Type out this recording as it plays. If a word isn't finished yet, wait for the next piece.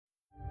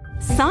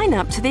Sign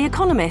up to The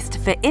Economist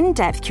for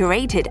in-depth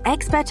curated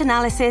expert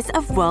analysis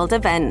of world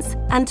events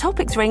and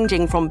topics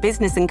ranging from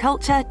business and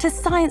culture to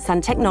science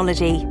and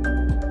technology.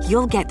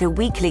 You'll get the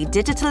weekly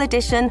digital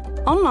edition,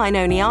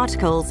 online-only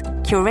articles,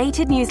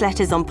 curated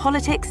newsletters on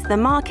politics, the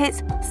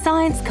markets,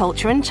 science,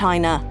 culture and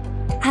China,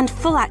 and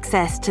full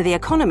access to The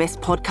Economist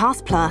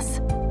Podcast Plus.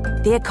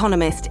 The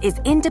Economist is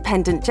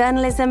independent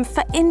journalism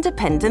for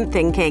independent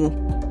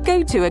thinking.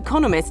 Go to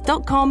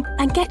economist.com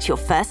and get your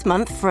first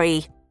month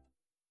free.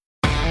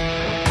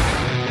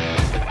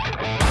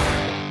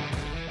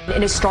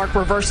 In a stark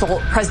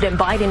reversal, President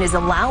Biden is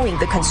allowing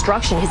the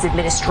construction, his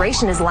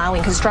administration is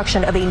allowing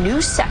construction of a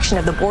new section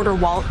of the border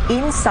wall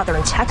in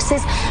southern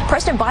Texas.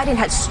 President Biden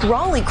had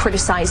strongly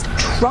criticized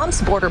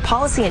Trump's border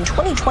policy. In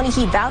 2020,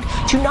 he vowed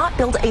to not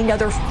build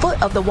another foot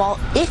of the wall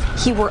if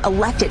he were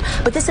elected.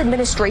 But this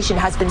administration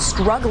has been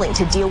struggling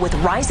to deal with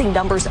rising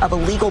numbers of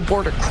illegal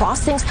border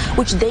crossings,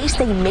 which they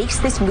say makes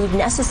this move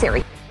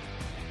necessary.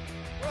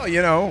 Well,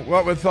 you know,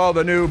 what with all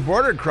the new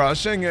border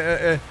crossings,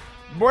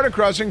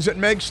 it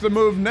makes the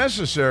move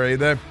necessary.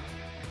 The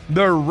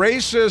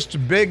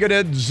racist,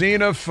 bigoted,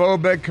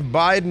 xenophobic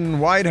Biden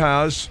White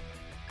House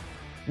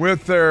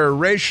with their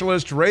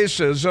racialist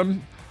racism,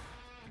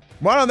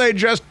 why don't they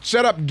just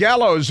set up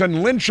gallows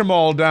and lynch them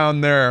all down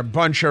there,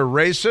 bunch of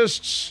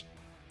racists?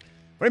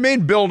 What do you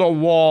mean build a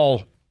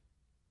wall?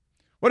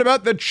 What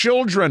about the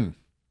children?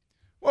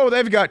 Well,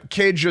 they've got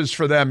cages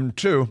for them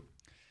too,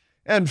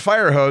 and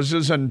fire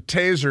hoses and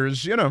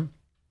tasers, you know.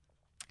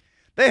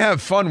 They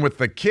have fun with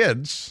the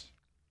kids.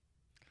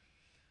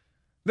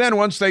 Then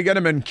once they get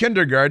them in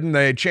kindergarten,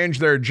 they change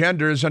their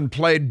genders and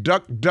play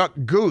duck, duck,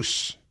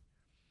 goose.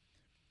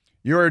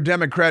 Your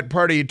Democrat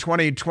Party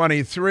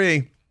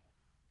 2023.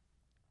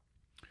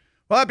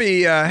 Well,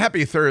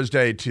 happy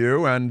Thursday to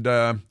you,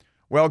 and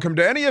welcome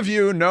to any of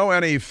you know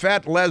any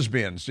fat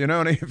lesbians. You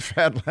know any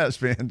fat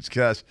lesbians?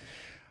 Because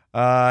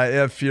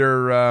if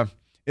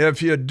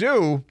you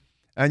do,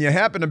 and you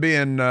happen to be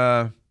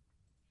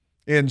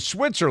in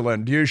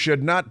Switzerland, you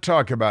should not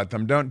talk about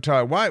them. Don't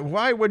talk.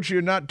 Why would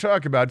you not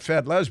talk about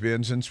fat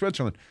lesbians in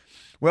Switzerland?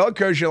 Well,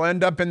 because you'll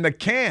end up in the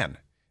can,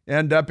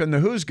 end up in the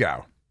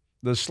Hoosgau,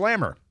 the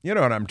slammer. You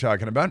know what I'm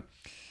talking about.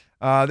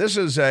 This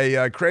is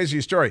a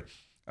crazy story.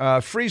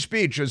 Free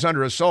speech is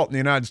under assault in the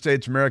United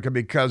States of America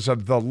because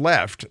of the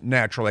left,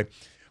 naturally.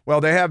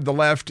 Well, they have the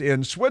left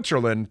in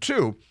Switzerland,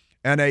 too,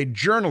 and a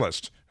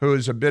journalist who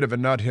is a bit of a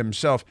nut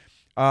himself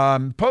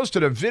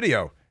posted a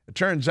video, it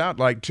turns out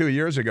like 2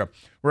 years ago,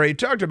 where he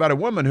talked about a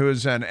woman who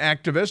is an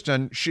activist,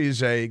 and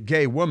she's a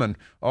gay woman,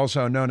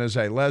 also known as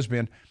a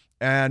lesbian.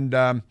 And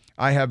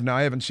I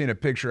haven't seen a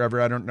picture of her.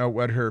 I don't know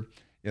what her,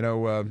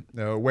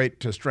 weight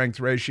to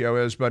strength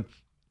ratio is, but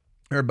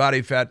her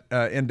body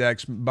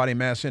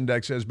mass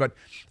index is. But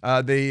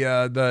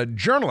the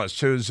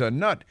journalist, who's a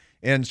nut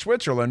in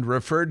Switzerland,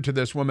 referred to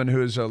this woman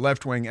who's a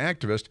left-wing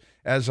activist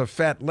as a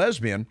fat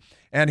lesbian,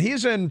 and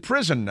he's in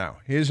prison now.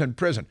 He's in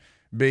prison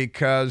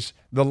because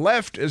the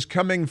left is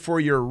coming for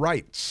your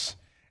rights.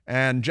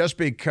 And just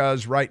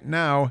because right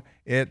now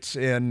it's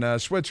in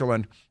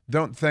Switzerland,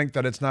 don't think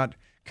that it's not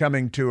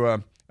coming to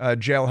a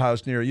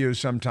jailhouse near you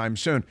sometime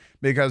soon,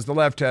 because the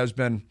left has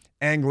been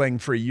angling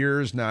for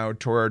years now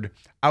toward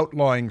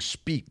outlawing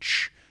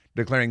speech,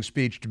 declaring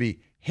speech to be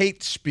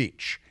hate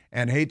speech.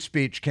 And hate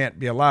speech can't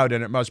be allowed,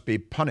 and it must be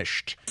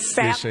punished.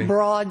 Fat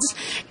broads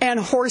and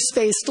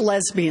horse-faced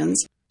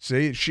lesbians.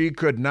 See, she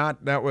could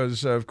not. That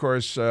was, of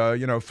course,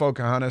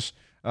 Pocahontas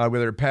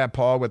with her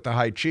papaw with the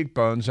high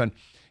cheekbones. And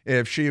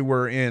if she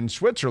were in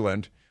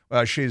Switzerland,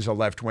 she's a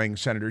left-wing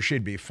senator.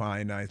 She'd be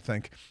fine, I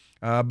think.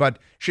 But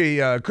she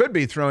could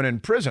be thrown in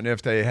prison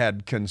if they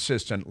had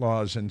consistent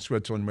laws in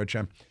Switzerland, which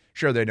I'm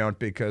sure they don't,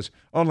 because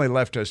only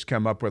leftists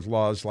come up with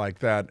laws like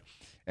that.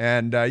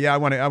 And I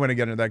want to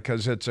get into that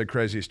because it's a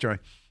crazy story.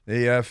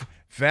 The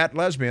fat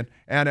lesbian.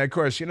 And, of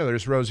course,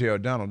 there's Rosie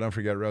O'Donnell. Don't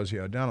forget Rosie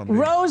O'Donnell.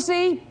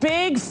 Rosie,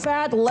 big,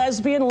 fat,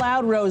 lesbian,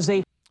 loud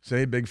Rosie.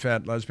 See, big,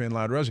 fat, lesbian,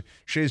 loud Rosie.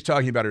 She's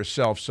talking about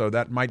herself, so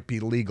that might be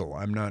legal.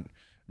 I'm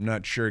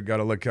not sure. Got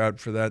to look out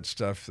for that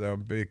stuff, though,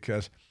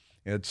 because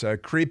it's a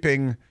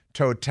creeping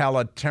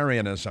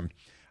totalitarianism.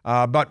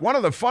 But one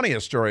of the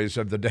funniest stories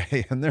of the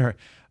day, and there are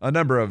a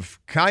number of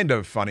kind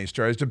of funny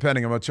stories,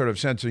 depending on what sort of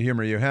sense of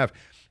humor you have,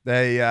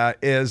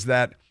 is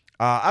that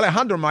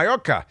Alejandro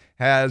Mayorkas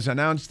has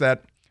announced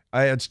that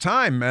it's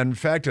time, in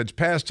fact, it's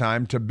past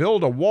time, to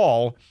build a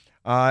wall,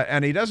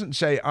 and he doesn't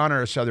say on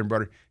our southern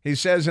border. He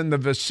says in the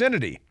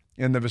vicinity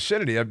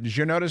of, did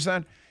you notice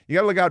that? You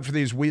got to look out for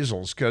these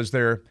weasels because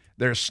they're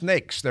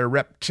snakes, they're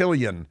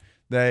reptilian.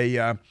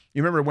 You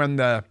remember when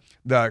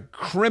the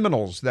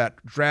criminals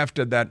that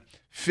drafted that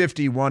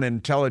 51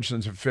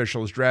 intelligence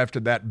officials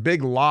drafted that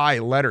big lie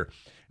letter,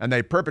 and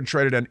they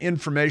perpetrated an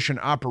information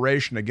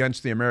operation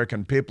against the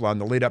American people on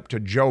the lead up to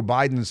Joe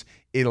Biden's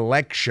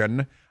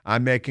election.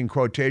 I'm making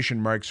quotation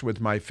marks with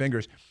my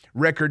fingers.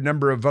 Record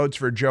number of votes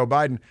for Joe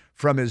Biden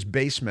from his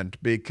basement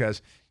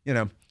because,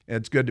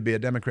 it's good to be a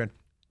Democrat.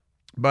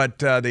 But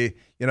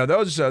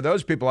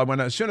those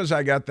people, as soon as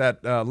I got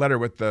that letter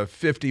with the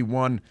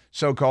 51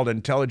 so-called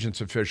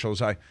intelligence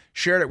officials, I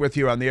shared it with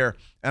you on the air,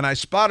 and I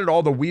spotted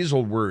all the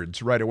weasel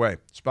words right away.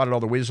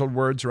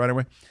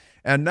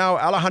 And now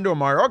Alejandro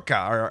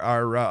Mayorkas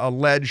are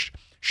alleged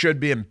should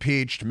be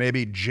impeached,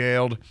 maybe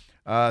jailed.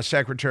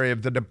 Secretary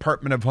of the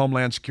Department of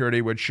Homeland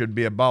Security, which should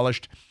be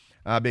abolished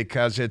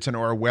because it's an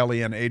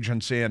Orwellian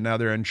agency, and now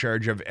they're in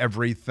charge of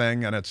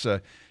everything, and it's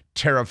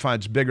terrifying.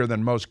 It's bigger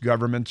than most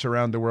governments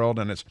around the world,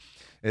 and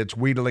it's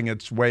wheedling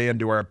its way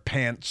into our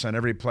pants and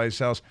every place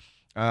else.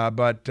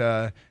 But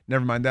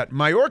never mind that.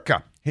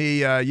 Mayorkas,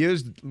 he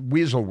used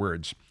weasel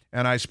words,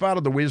 and I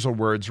spotted the weasel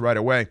words right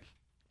away.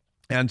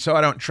 And so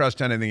I don't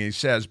trust anything he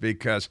says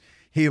because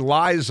he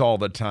lies all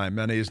the time,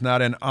 and he's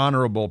not an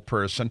honorable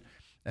person,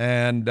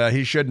 and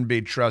he shouldn't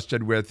be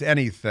trusted with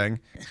anything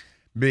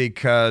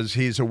because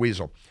he's a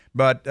weasel.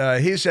 But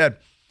he said,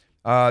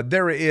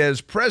 there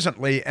is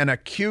presently an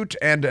acute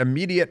and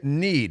immediate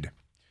need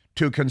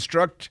to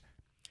construct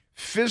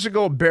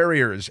physical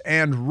barriers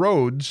and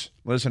roads,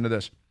 listen to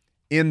this,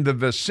 in the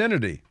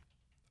vicinity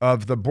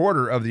of the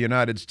border of the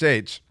United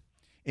States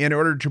in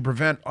order to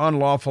prevent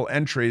unlawful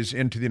entries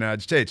into the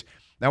United States.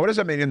 Now, what does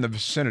that mean in the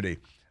vicinity?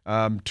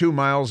 2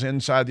 miles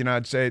inside the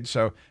United States.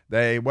 So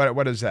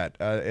what is that?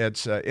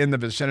 It's in the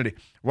vicinity.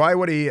 Why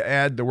would he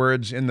add the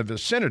words in the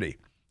vicinity?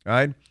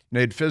 Right?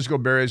 Need physical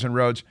barriers and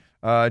roads.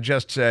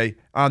 Just say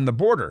on the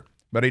border,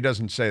 but he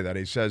doesn't say that.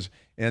 He says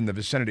in the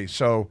vicinity.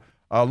 So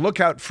look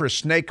out for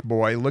Snake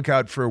Boy. Look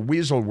out for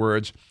weasel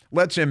words.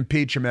 Let's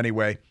impeach him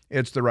anyway.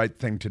 It's the right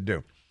thing to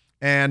do.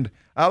 And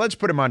let's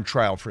put him on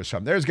trial for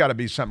something. There's got to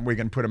be something we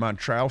can put him on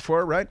trial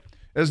for, right?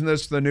 Isn't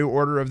this the new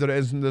order of the day?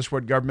 Isn't this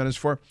what government is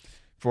for?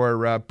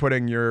 For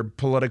putting your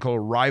political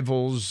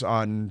rivals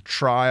on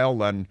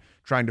trial and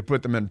trying to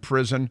put them in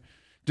prison.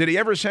 Did he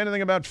ever say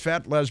anything about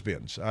fat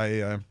lesbians? We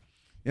got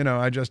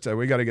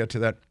to get to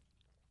that.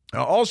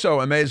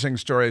 Also, amazing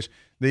stories.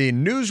 The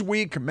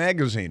Newsweek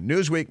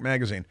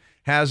magazine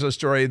has a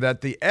story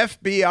that the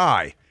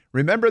FBI,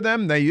 remember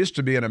them? They used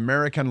to be an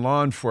American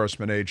law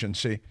enforcement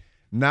agency.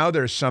 Now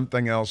there's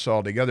something else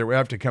altogether. We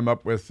have to come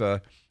up with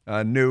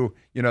new,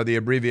 the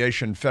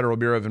abbreviation Federal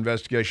Bureau of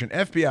Investigation.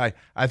 FBI,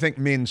 I think,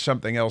 means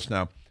something else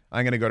now.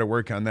 I'm going to go to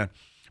work on that.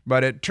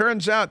 But it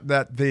turns out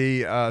that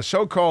the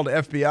so-called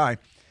FBI,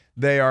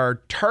 they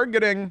are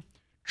targeting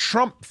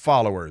Trump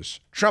followers,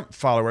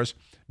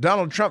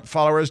 Donald Trump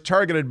followers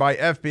targeted by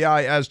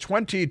FBI as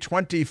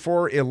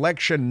 2024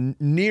 election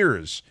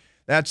nears.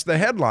 That's the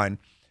headline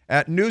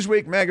at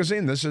Newsweek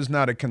magazine. This is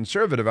not a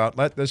conservative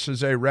outlet. This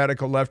is a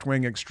radical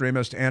left-wing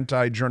extremist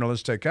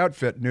anti-journalistic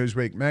outfit,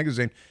 Newsweek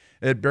magazine.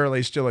 It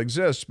barely still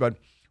exists, but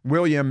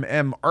William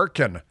M.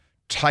 Arkin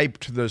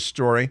typed the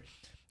story.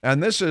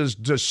 And this is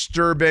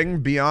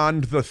disturbing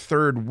beyond the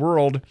third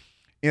world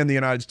in the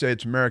United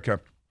States of America.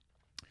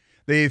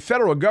 The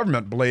federal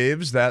government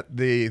believes that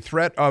the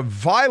threat of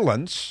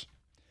violence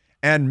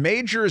and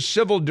major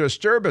civil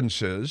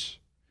disturbances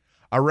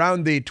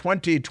around the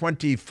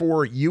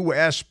 2024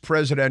 U.S.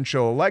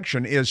 presidential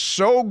election is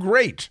so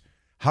great.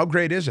 How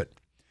great is it?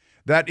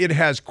 That it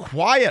has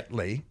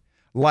quietly,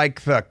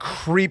 like the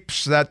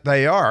creeps that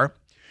they are,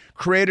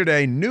 created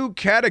a new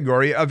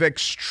category of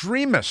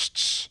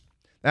extremists.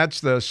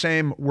 That's the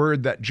same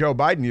word that Joe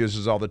Biden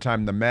uses all the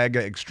time, the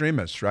MAGA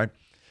extremists, right?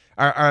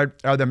 Are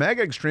the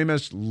MAGA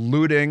extremists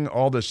looting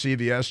all the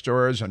CVS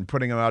stores and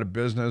putting them out of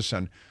business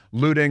and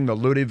looting the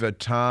Louis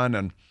Vuitton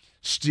and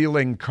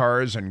stealing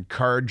cars and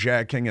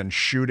carjacking and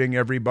shooting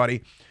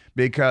everybody?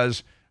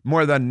 Because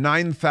more than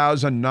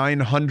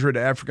 9,900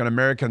 African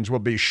Americans will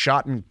be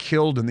shot and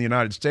killed in the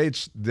United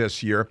States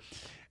this year.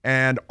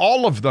 And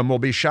all of them will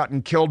be shot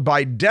and killed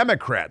by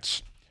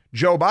Democrats,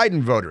 Joe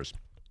Biden voters.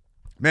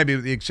 Maybe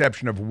with the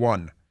exception of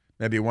one.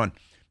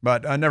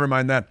 But never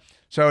mind that.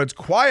 So it's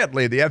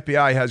quietly, the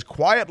FBI has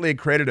quietly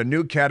created a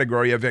new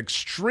category of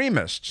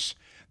extremists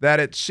that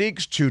it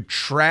seeks to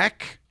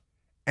track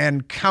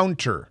and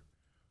counter,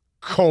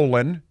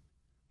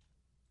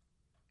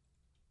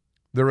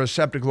 the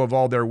receptacle of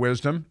all their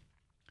wisdom,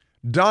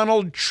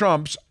 Donald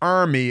Trump's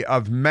army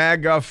of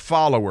MAGA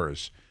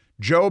followers.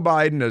 Joe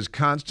Biden is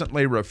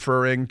constantly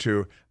referring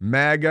to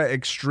MAGA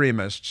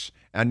extremists,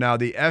 and now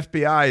the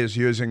FBI is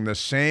using the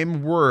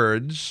same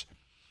words,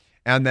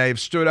 and they've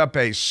stood up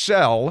a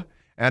cell,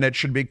 and it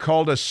should be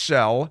called a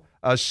cell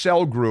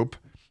group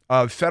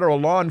of federal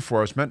law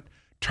enforcement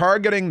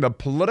targeting the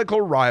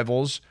political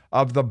rivals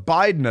of the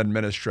Biden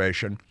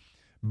administration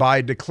by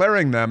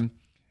declaring them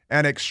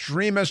an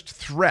extremist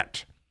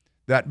threat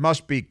that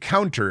must be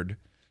countered.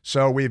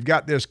 So we've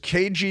got this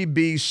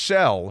KGB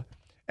cell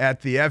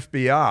at the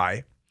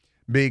FBI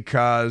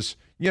because,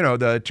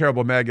 the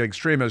terrible MAGA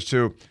extremists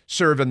who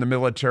serve in the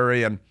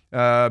military and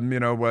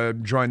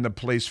join the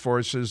police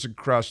forces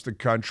across the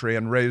country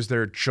and raise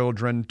their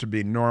children to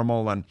be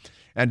normal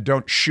and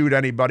don't shoot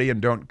anybody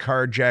and don't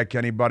carjack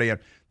anybody. And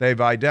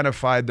they've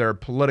identified their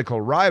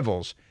political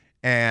rivals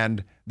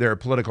and their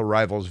political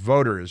rivals'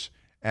 voters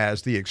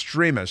as the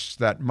extremists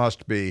that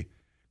must be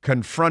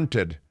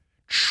confronted,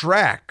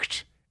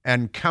 tracked,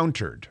 and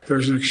countered.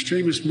 There's an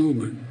extremist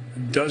movement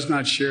that does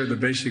not share the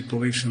basic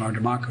beliefs in our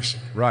democracy.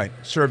 Right,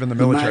 serve in the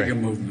military. The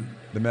MAGA movement.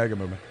 The MAGA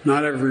movement.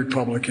 Not every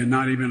Republican,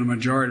 not even a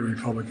majority of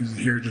Republicans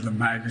adhere to the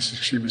MAGA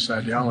extremist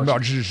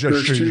ideology. Their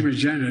extreme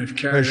agenda, if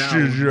carried out,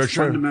 would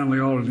fundamentally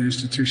alter the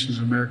institutions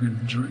of American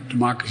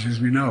democracy as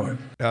we know it.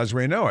 As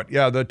we know it.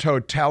 Yeah, the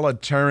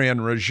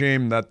totalitarian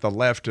regime that the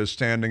left is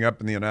standing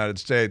up in the United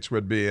States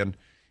would be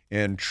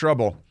in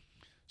trouble.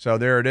 So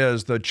there it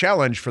is. The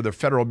challenge for the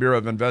Federal Bureau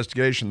of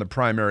Investigation, the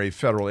primary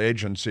federal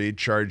agency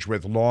charged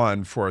with law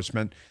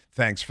enforcement,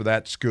 thanks for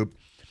that scoop,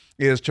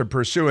 is to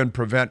pursue and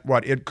prevent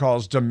what it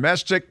calls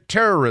domestic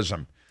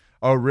terrorism.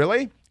 Oh,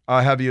 really?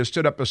 Have you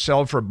stood up a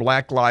cell for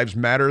Black Lives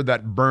Matter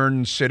that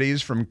burned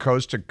cities from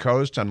coast to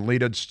coast and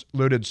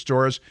looted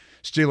stores,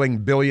 stealing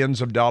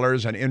billions of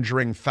dollars and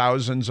injuring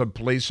thousands of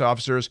police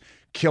officers,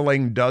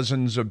 killing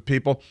dozens of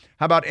people?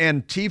 How about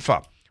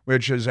Antifa,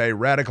 which is a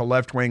radical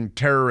left-wing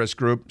terrorist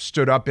group,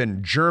 stood up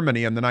in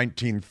Germany in the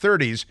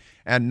 1930s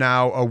and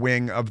now a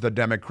wing of the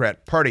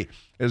Democrat Party?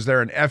 Is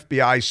there an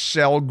FBI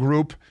cell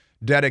group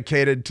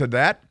dedicated to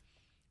that?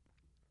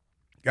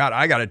 God,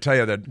 I got to tell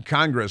you that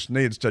Congress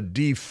needs to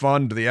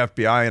defund the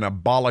FBI and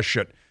abolish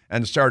it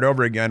and start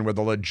over again with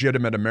a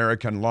legitimate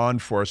American law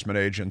enforcement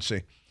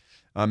agency.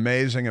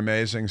 Amazing,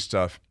 amazing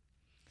stuff.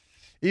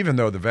 Even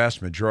though the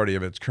vast majority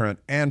of its current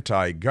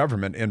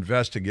anti-government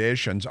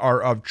investigations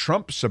are of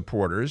Trump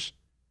supporters,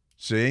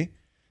 see,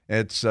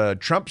 it's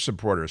Trump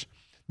supporters.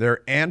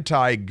 They're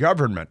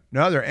anti-government.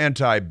 No, they're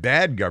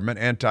anti-bad government,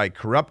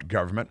 anti-corrupt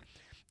government,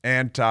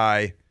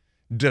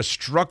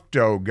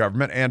 anti-destructo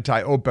government,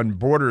 anti-open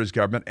borders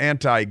government,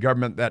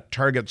 anti-government that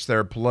targets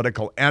their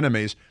political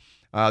enemies,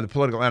 the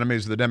political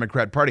enemies of the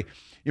Democrat Party.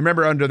 You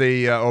remember under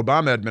the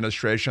Obama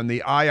administration,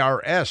 the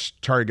IRS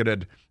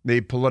targeted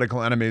the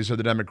political enemies of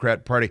the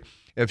Democrat Party.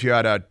 If you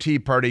had a Tea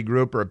Party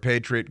group or a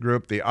Patriot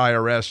group, the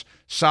IRS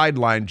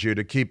sidelined you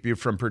to keep you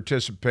from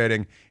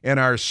participating in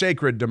our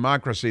sacred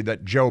democracy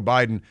that Joe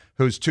Biden,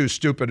 who's too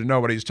stupid to know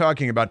what he's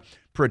talking about,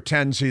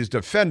 pretends he's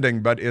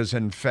defending, but is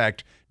in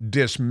fact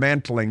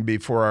dismantling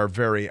before our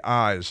very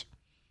eyes.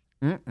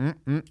 That's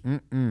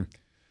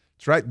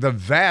right. The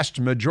vast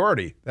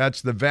majority,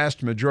 that's the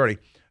vast majority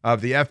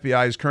of the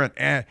FBI's current,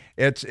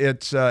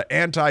 it's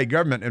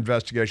anti-government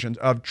investigations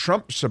of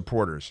Trump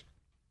supporters.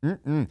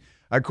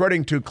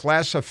 According to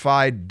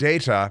classified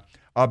data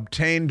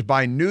obtained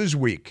by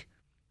Newsweek.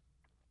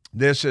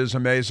 This is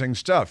amazing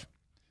stuff.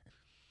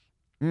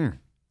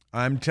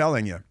 I'm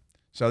telling you.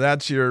 So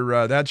that's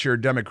your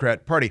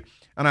Democrat Party.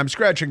 And I'm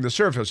scratching the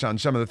surface on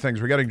some of the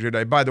things we're getting to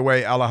today. By the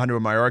way,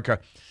 Alejandro Mayorkas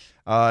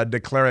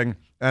declaring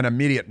an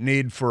immediate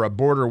need for a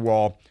border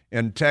wall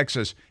in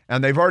Texas.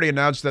 And they've already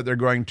announced that they're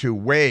going to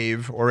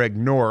waive or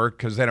ignore,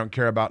 because they don't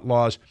care about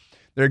laws,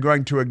 they're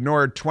going to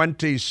ignore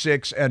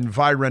 26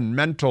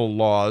 environmental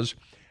laws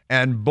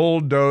and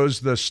bulldoze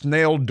the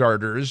snail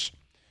darters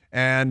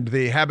and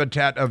the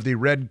habitat of the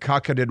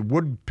red-cocketed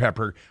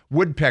woodpecker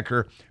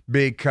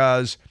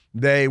because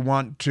they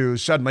want to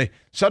suddenly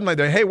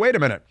they, hey, wait a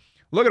minute,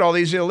 look at all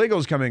these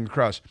illegals coming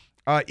across.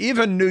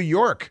 Even New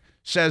York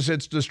says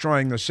it's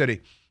destroying the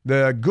city.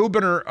 The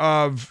governor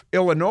of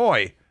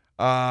Illinois,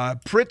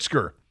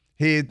 Pritzker,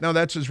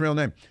 that's his real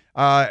name,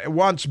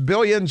 wants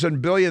billions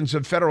and billions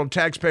of federal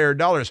taxpayer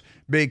dollars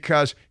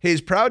because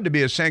he's proud to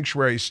be a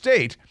sanctuary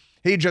state.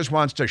 He just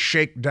wants to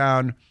shake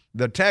down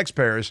the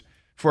taxpayers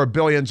for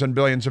billions and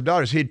billions of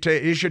dollars.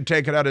 He should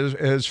take it out of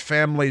his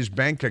family's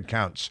bank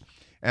accounts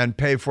and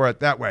pay for it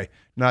that way.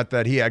 Not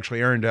that he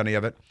actually earned any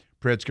of it,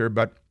 Pritzker,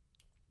 but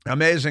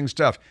amazing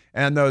stuff.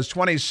 And those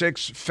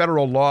 26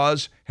 federal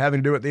laws having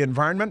to do with the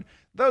environment,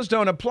 those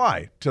don't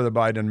apply to the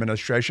Biden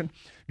administration.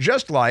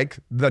 Just like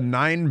the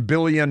 $9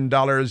 billion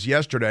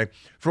yesterday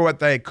for what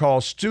they call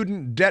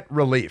student debt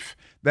relief.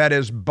 That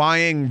is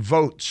buying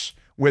votes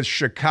with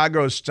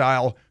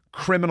Chicago-style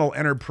criminal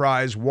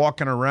enterprise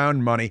walking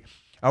around money.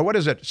 What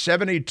is it?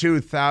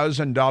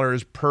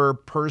 $72,000 per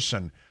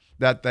person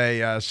that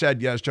they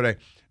said yesterday.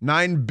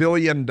 $9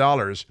 billion.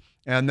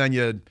 And then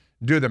you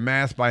do the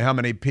math by how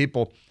many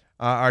people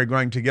are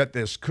going to get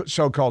this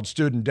so-called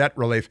student debt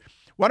relief.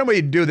 Why don't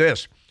we do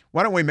this?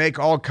 Why don't we make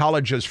all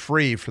colleges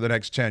free for the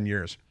next 10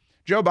 years?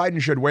 Joe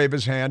Biden should wave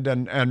his hand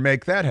and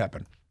make that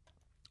happen.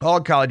 All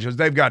colleges,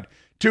 they've got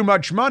too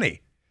much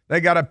money.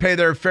 They got to pay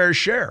their fair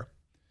share.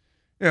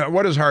 You know,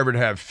 what does Harvard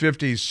have?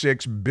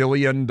 $56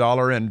 billion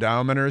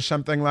endowment or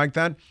something like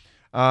that?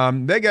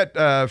 They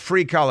get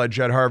free college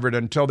at Harvard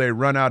until they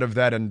run out of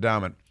that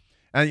endowment.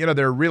 And,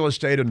 they're real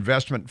estate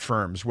investment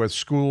firms with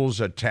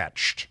schools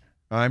attached.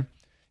 Right?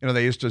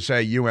 They used to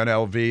say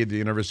UNLV, the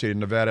University of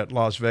Nevada at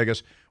Las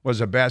Vegas, was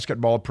a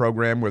basketball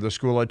program with a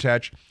school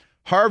attached.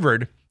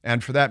 Harvard,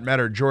 and for that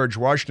matter, George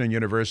Washington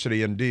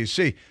University in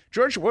D.C.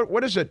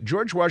 What is it?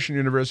 George Washington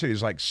University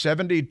is like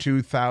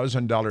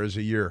 $72,000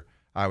 a year,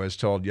 I was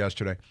told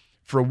yesterday,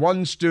 for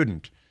one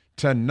student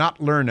to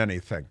not learn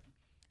anything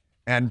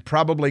and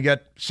probably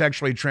get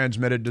sexually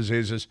transmitted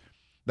diseases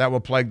that will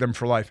plague them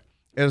for life.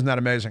 Isn't that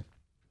amazing?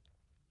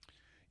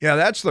 Yeah,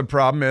 that's the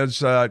problem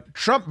is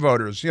Trump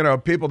voters,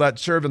 people that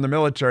serve in the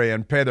military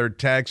and pay their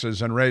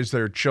taxes and raise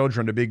their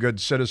children to be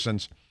good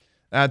citizens.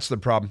 That's the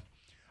problem.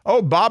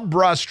 Oh,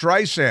 Barbra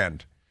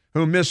Streisand,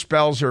 who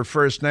misspells her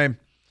first name.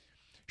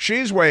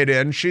 She's weighed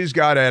in. She's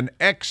got an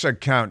X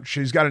account.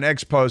 She's got an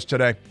X post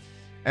today.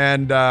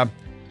 And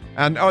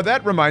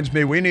that reminds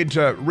me, we need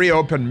to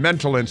reopen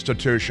mental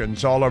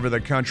institutions all over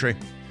the country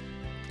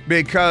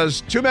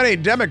because too many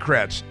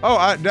Democrats. Oh,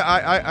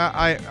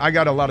 I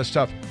got a lot of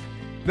stuff.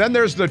 Then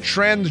there's the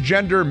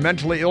transgender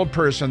mentally ill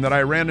person that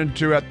I ran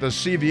into at the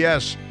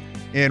CVS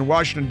in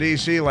Washington,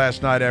 D.C.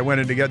 last night. I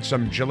went in to get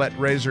some Gillette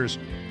razors.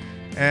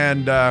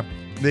 And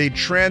the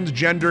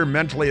transgender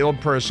mentally ill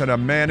person, a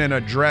man in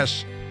a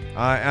dress,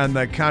 and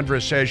the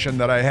conversation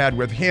that I had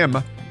with him,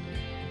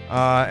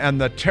 and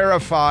the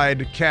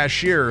terrified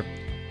cashier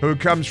who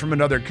comes from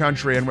another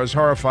country and was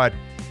horrified.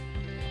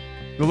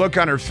 The look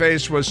on her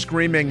face was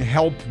screaming,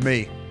 "Help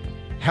me,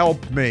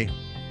 help me."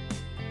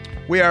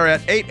 We are at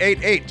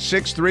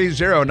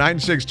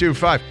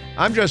 888-630-9625.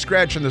 I'm just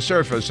scratching the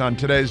surface on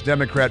today's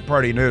Democrat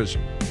Party news.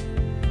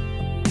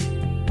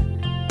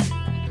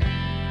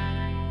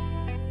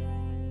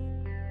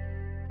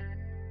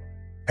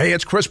 Hey,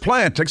 it's Chris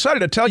Plant, excited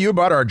to tell you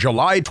about our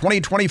July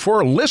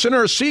 2024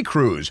 Listener Sea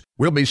Cruise.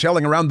 We'll be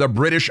sailing around the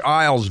British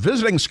Isles,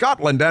 visiting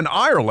Scotland and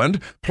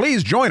Ireland.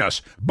 Please join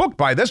us. Book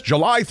by this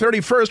July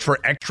 31st for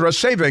extra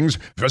savings.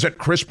 Visit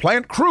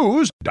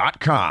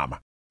ChrisPlantCruise.com.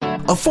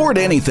 Afford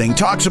Anything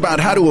talks about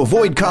how to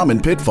avoid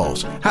common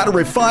pitfalls, how to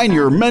refine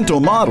your mental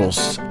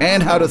models,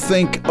 and how to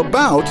think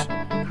about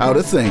how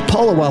to think.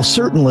 Paula, while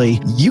certainly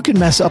you can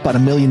mess up on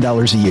 $1 million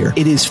a year,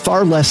 it is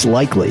far less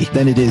likely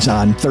than it is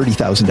on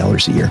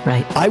 $30,000 a year.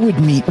 Right. I would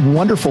meet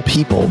wonderful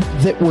people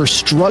that were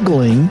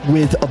struggling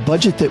with a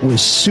budget that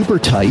was super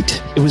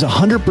tight. It was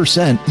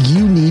 100%.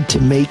 You need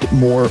to make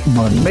more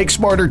money. Make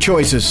smarter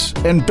choices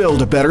and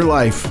build a better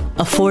life.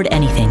 Afford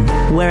Anything,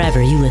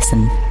 wherever you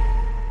listen.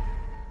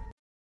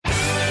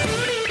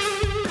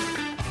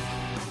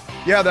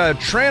 Yeah, the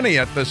tranny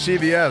at the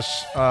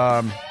CVS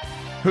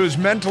who's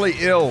mentally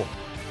ill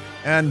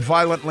and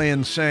violently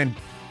insane.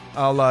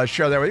 I'll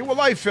share that with you. Well,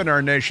 life in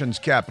our nation's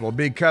capital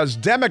because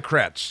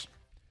Democrats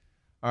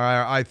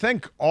are, I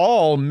think,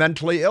 all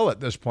mentally ill at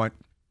this point.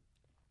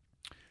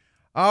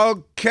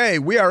 Okay,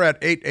 we are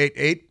at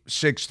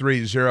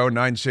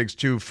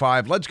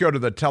 888-630-9625. Let's go to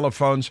the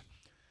telephones.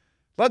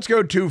 Let's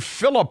go to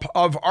Philip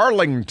of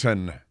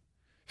Arlington.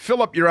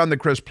 Philip, you're on the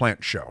Chris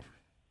Plant Show.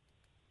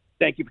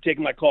 Thank you for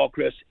taking my call,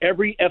 Chris.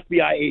 Every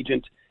FBI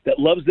agent that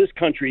loves this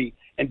country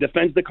and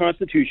defends the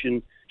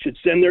Constitution should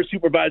send their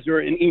supervisor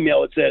an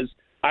email that says,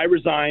 "I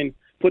resign,"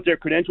 put their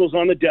credentials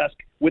on the desk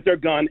with their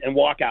gun, and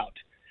walk out.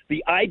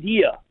 The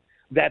idea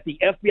that the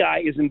FBI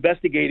is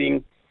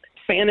investigating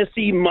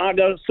fantasy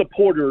MAGA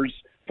supporters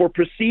for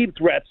perceived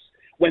threats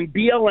when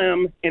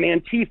BLM and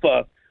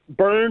Antifa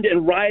burned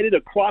and rioted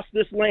across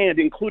this land,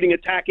 including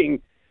attacking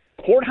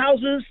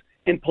courthouses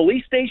and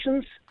police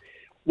stations.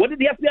 What did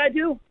the FBI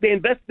do? They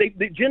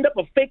ginned up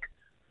a fake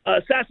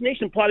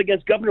assassination plot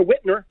against Governor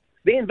Whitmer.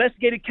 They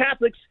investigated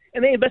Catholics,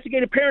 and they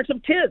investigated parents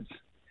of kids.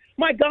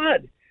 My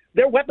God,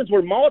 their weapons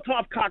were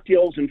Molotov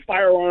cocktails and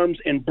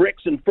firearms and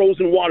bricks and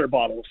frozen water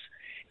bottles.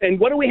 And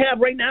what do we have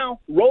right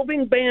now?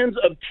 Roving bands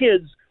of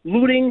kids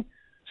looting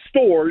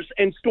stores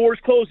and stores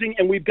closing,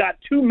 and we've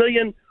got 2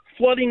 million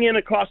flooding in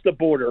across the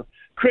border.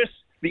 Chris,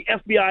 the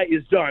FBI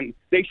is done.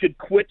 They should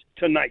quit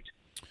tonight.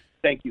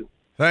 Thank you.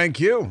 Thank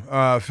you,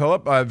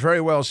 Philip. Very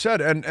well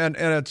said. And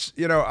it's,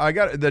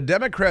 the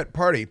Democrat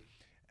Party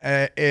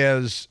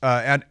is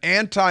an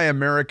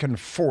anti-American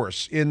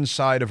force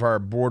inside of our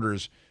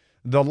borders,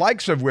 the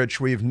likes of which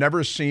we've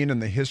never seen in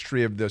the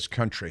history of this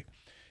country.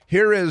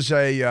 Here's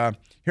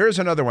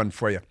another one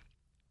for you.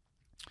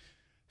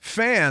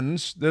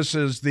 Fans, this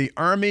is the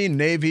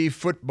Army-Navy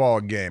football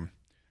game.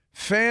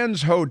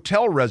 Fans'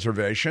 hotel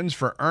reservations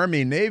for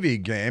Army-Navy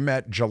game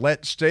at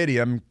Gillette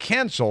Stadium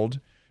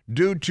canceled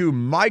due to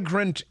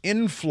migrant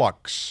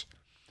influx.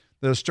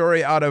 The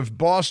story out of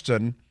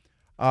Boston,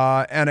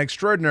 an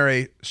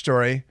extraordinary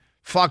story,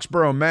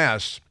 Foxborough,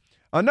 Mass.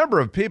 A number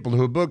of people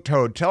who booked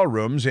hotel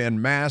rooms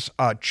in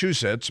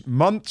Massachusetts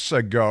months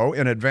ago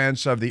in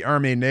advance of the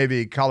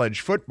Army-Navy college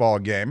football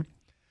game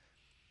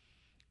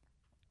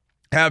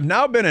have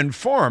now been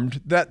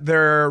informed that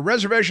their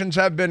reservations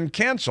have been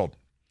canceled.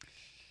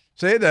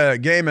 Say the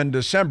game in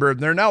December,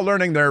 they're now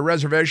learning their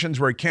reservations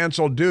were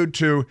canceled due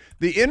to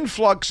the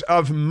influx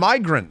of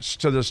migrants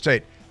to the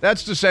state.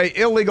 That's to say,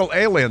 illegal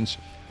aliens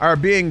are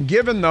being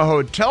given the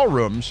hotel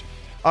rooms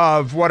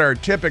of what are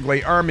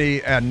typically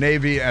Army and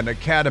Navy and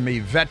Academy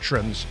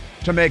veterans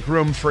to make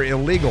room for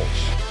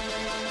illegals.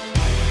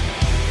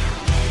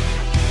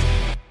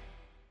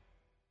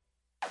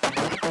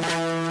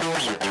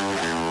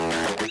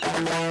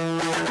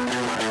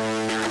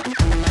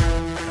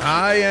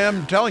 I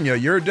am telling you,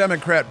 your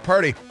Democrat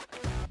Party,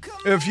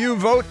 if you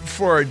vote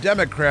for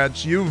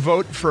Democrats, you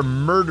vote for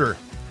murder.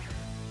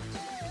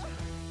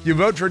 You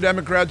vote for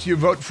Democrats, you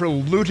vote for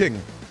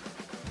looting.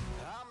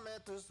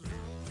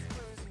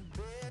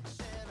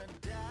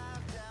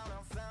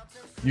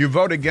 You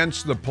vote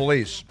against the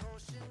police.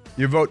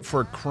 You vote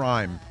for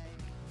crime.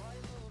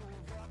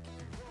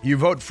 You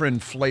vote for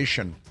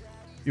inflation.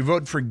 You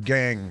vote for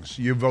gangs.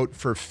 You vote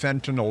for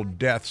fentanyl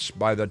deaths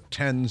by the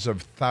tens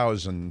of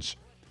thousands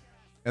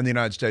in the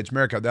United States of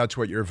America. That's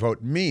what your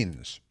vote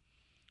means.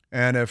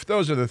 And if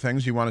those are the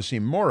things you want to see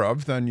more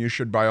of, then you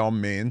should by all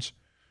means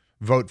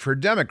vote for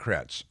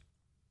Democrats.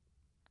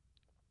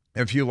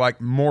 If you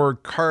like more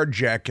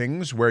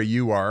carjackings where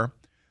you are,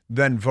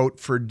 then vote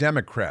for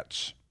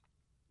Democrats.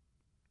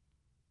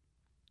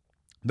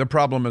 The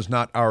problem is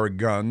not our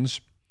guns,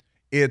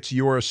 it's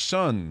your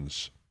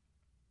sons.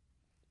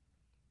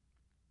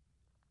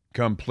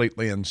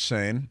 Completely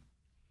insane.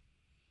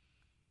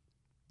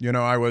 You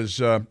know, I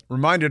was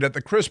reminded at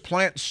the Chris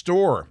Plant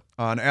store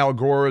on Al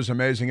Gore's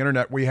Amazing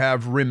Internet, we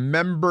have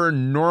Remember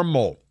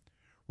Normal.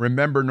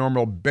 Remember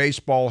Normal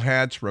baseball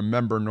hats,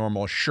 Remember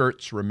Normal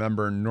shirts,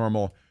 Remember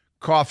Normal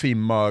coffee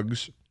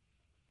mugs.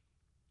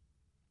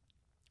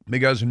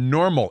 Because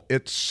normal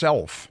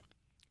itself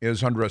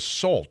is under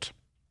assault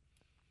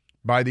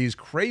by these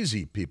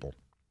crazy people.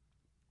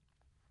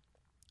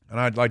 And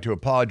I'd like to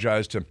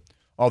apologize to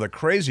all the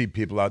crazy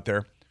people out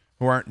there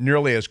who aren't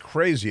nearly as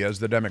crazy as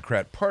the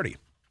Democrat Party.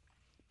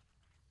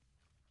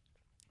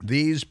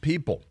 These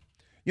people.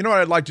 You know what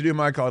I'd like to do,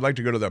 Michael? I'd like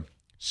to go to the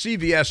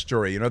CVS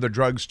story, you know, the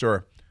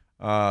drugstore.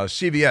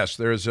 CVS,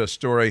 there's a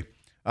story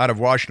out of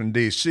Washington,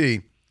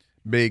 D.C.,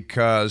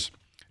 because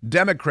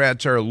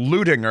Democrats are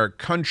looting our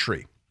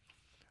country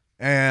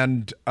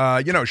and,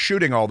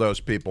 shooting all those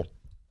people.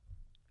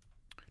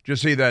 Did you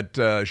see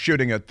that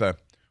shooting at the,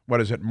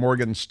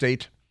 Morgan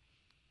State?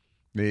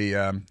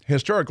 The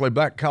historically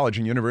black college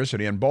and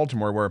university in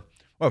Baltimore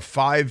where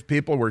 5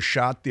 people were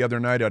shot the other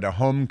night at a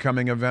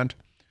homecoming event,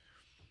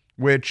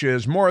 which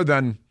is more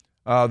than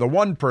the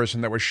one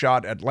person that was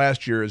shot at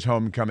last year's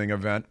homecoming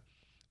event,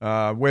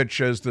 which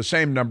is the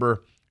same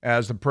number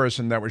as the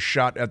person that was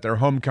shot at their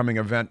homecoming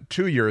event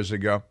 2 years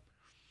ago.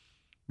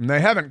 And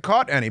they haven't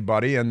caught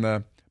anybody in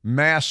the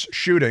mass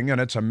shooting, and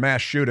it's a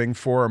mass shooting.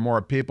 4 or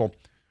more people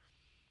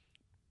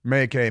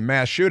make a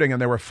mass shooting, and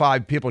there were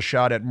 5 people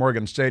shot at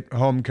Morgan State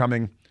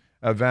homecoming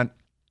event.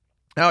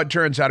 Now, it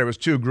turns out it was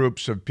 2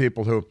 groups of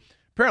people who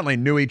apparently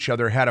knew each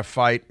other, had a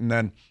fight, and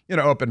then,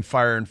 opened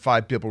fire, and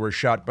 5 people were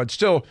shot. But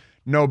still,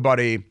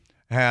 nobody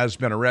has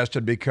been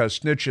arrested because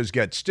snitches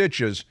get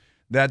stitches.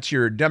 That's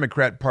your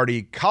Democrat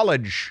Party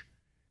college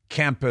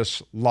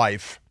campus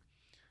life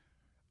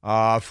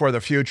for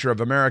the future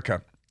of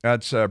America.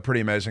 That's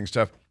pretty amazing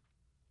stuff.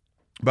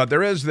 But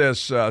there is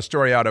this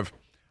story out of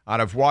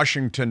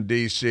Washington,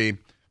 D.C.,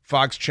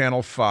 Fox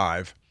Channel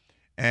 5,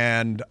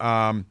 and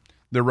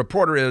the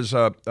reporter is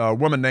a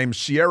woman named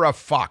Sierra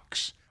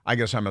Fox. I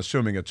guess I'm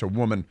assuming it's a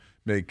woman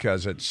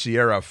because it's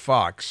Sierra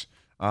Fox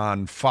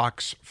on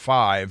Fox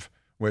 5,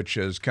 which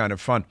is kind of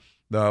fun,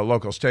 the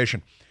local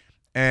station.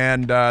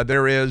 And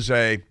there is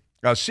a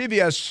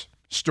CVS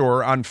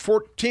store on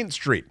 14th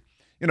Street.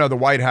 You know, the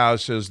White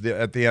House is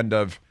at the end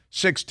of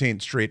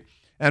 16th Street.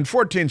 And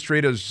 14th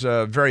Street is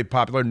very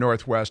popular,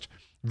 Northwest,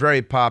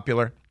 very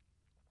popular.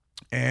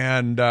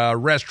 And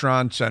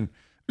restaurants and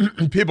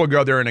people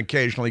go there and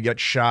occasionally get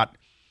shot.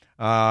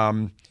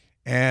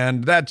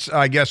 And that's,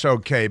 I guess,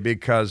 okay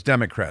because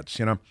Democrats,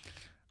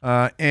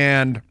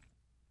 and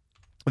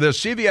the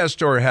CVS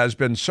store has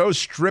been so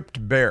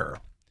stripped bare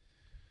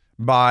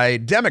by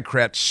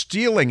Democrats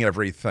stealing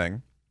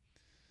everything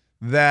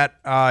that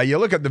you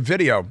look at the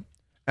video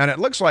and it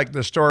looks like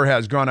the store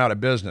has gone out of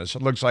business.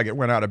 It looks like it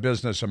went out of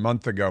business a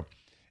month ago.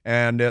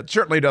 And it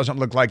certainly doesn't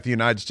look like the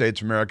United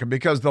States of America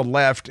because the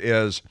left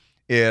is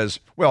the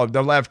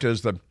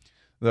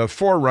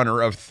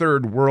forerunner of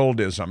third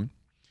worldism.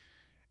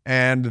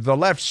 And the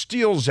left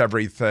steals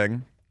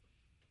everything,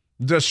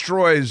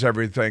 destroys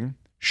everything,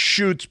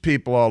 shoots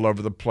people all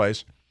over the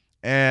place,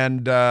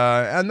 and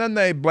then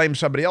they blame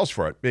somebody else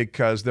for it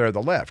because they're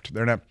the left.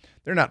 They're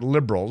not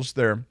liberals.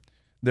 They're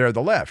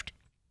the left.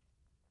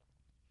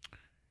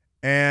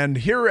 And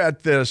here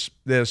at this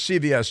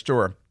CVS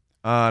store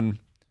on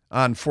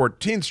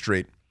 14th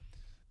Street,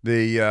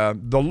 the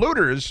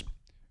looters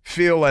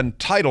feel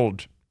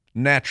entitled,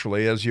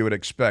 naturally, as you would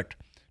expect,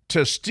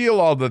 to steal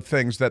all the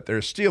things that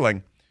they're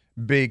stealing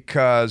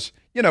because,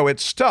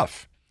 it's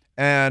stuff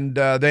and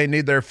they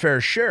need their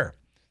fair share.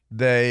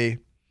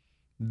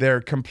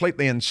 They're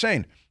completely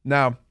insane.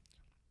 Now,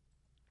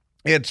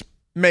 it's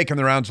making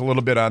the rounds a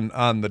little bit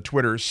on the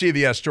Twitter.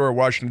 CVS store,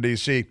 Washington,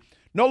 D.C.,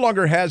 no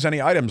longer has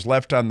any items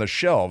left on the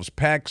shelves.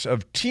 Packs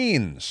of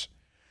teens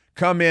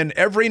come in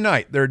every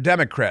night, they're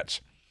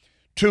Democrats,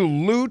 to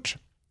loot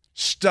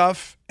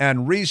stuff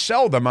and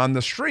resell them on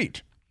the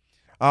street.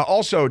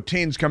 Also,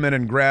 teens come in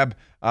and grab,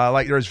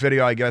 like there's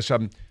video, I guess,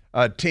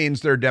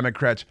 teens, they're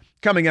Democrats,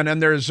 coming in, and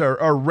there's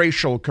a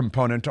racial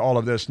component to all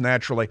of this,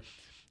 naturally.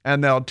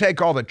 And they'll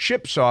take all the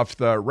chips off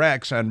the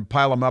racks and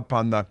pile them up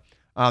on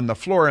the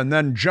floor and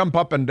then jump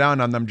up and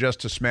down on them just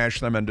to smash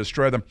them and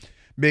destroy them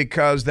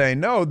because they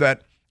know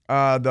that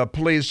the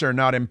police are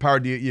not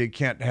empowered. You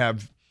can't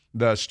have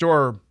the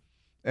store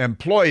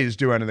employees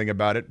do anything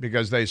about it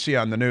because they see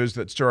on the news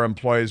that store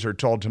employees are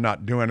told to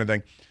not do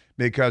anything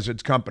because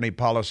it's company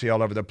policy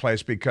all over the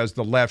place because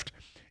the left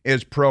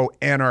is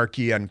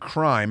pro-anarchy and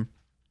crime.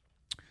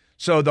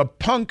 So the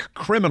punk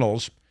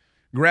criminals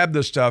grab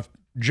the stuff,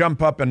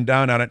 jump up and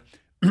down on it,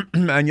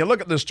 and you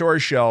look at the store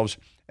shelves,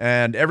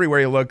 and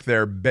everywhere you look,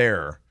 they're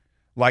bare,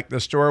 like the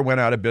store went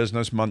out of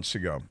business months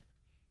ago.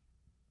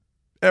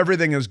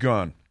 Everything is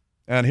gone.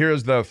 And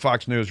here's the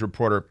Fox News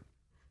reporter,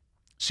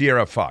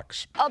 Sierra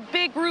Fox. A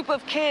big group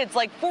of kids,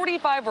 like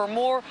 45 or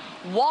more,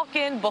 walk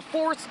in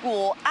before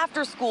school,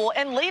 after school,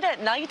 and late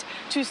at night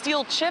to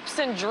steal chips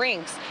and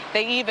drinks.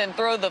 They even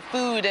throw the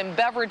food and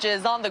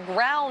beverages on the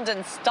ground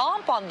and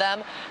stomp on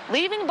them,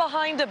 leaving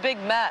behind a big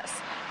mess.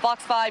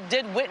 Fox 5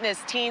 did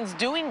witness teens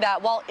doing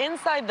that while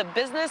inside the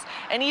business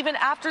and even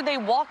after they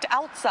walked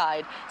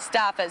outside.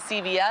 Staff at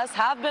CVS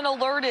have been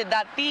alerted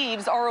that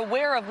thieves are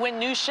aware of when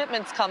new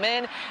shipments come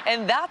in,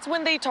 and that's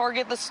when they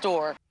target the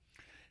store.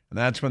 And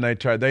that's when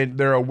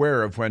they're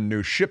aware of when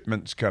new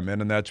shipments come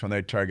in, and that's when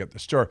they target the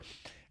store.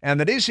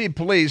 And the D.C.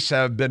 police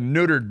have been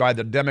neutered by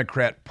the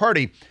Democrat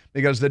Party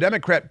because the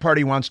Democrat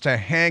Party wants to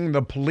hang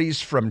the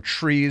police from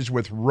trees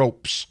with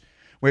ropes,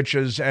 which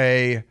is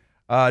a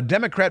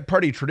Democrat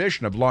Party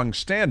tradition of long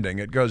standing.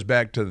 It goes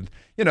back to,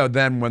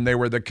 then when they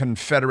were the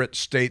Confederate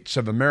States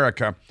of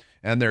America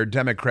and their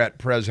Democrat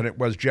president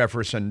was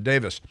Jefferson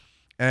Davis.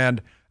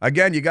 And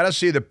again, you got to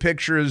see the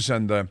pictures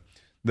and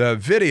the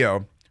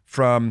video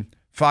from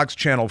Fox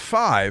Channel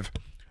 5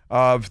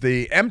 of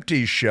the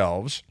empty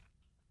shelves.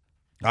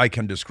 I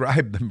can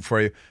describe them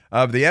for you,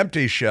 of the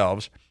empty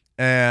shelves.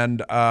 And,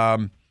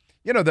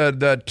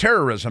 the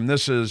terrorism,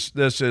 this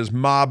is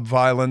mob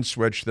violence,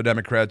 which the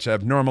Democrats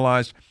have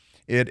normalized.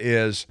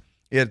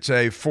 It's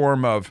a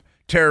form of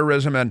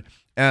terrorism.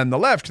 And the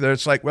left,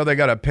 it's like, well, they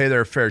got to pay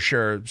their fair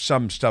share,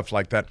 some stuff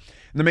like that.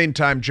 In the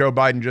meantime, Joe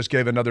Biden just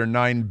gave another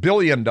 $9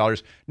 billion.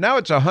 Now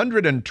it's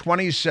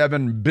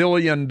 $127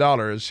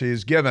 billion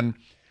he's given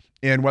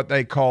in what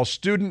they call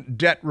student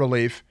debt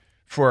relief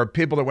for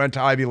people that went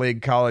to Ivy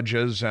League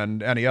colleges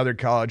and any other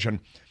college.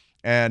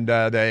 And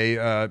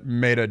they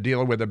made a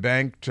deal with a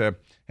bank to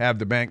have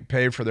the bank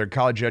pay for their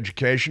college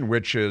education,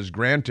 which is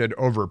granted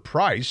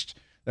overpriced.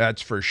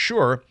 That's for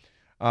sure.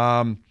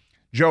 Joe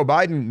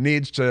Biden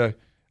needs to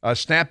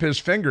snap his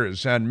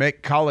fingers and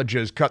make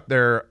colleges cut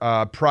their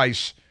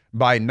price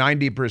by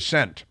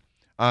 90%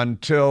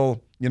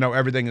 until,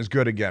 everything is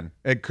good again.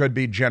 It could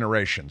be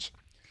generations.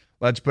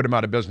 Let's put him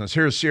out of business.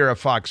 Here's Sierra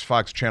Fox,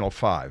 Fox Channel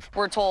 5.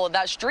 We're told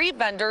that street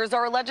vendors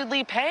are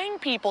allegedly paying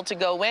people to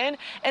go in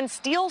and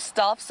steal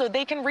stuff so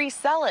they can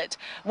resell it.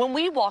 When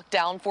we walked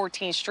down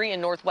 14th Street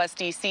in Northwest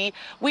D.C.,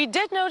 we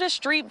did notice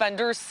street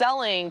vendors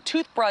selling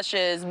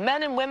toothbrushes,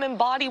 men and women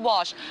body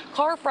wash,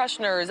 car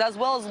fresheners, as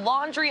well as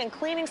laundry and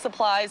cleaning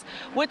supplies,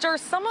 which are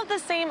some of the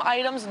same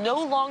items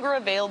no longer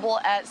available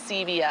at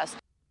CVS.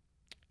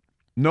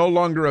 No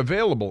longer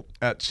available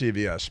at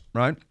CVS,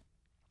 right?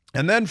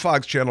 And then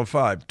Fox Channel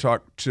 5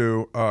 talked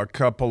to a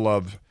couple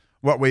of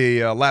what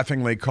we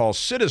laughingly call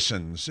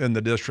citizens in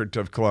the District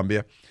of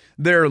Columbia.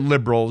 They're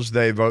liberals.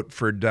 They vote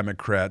for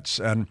Democrats,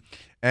 and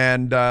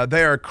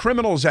they are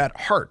criminals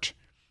at heart.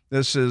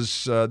 This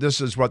is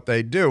what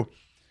they do.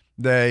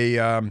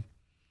 They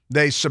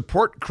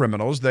support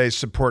criminals. They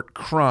support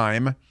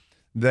crime.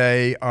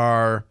 They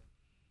are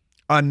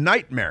a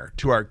nightmare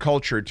to our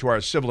culture, to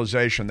our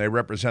civilization. They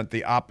represent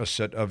the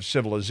opposite of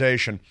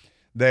civilization.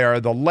 They are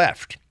the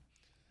left.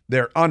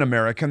 They're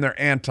un-American.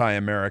 They're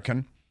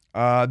anti-American.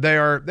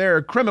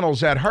 They're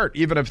criminals at heart,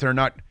 even if they're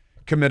not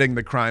committing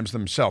the crimes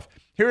themselves.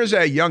 Here's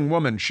a young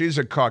woman. She's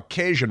a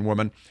Caucasian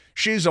woman.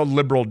 She's a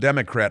liberal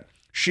Democrat.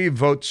 She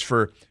votes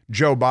for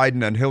Joe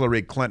Biden and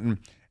Hillary Clinton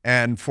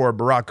and for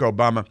Barack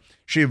Obama.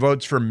 She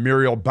votes for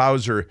Muriel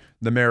Bowser,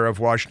 the mayor of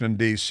Washington,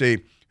 D.C.,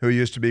 who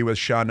used to be with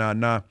Sha Na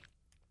Na.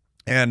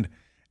 And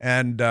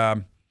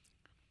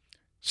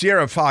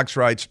Sierra Fox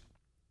writes,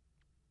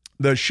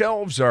 the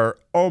shelves are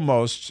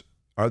almost...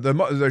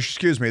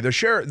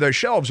 The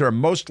shelves are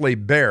mostly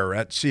bare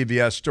at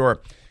CVS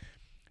store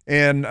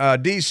in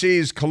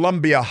D.C.'s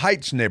Columbia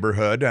Heights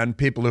neighborhood, and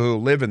people who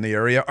live in the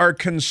area are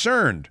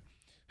concerned.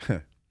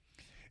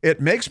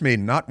 It makes me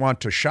not want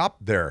to shop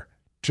there,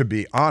 to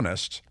be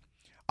honest.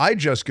 I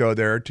just go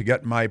there to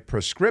get my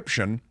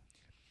prescription,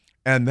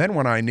 and then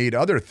when I need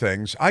other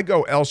things, I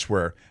go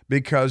elsewhere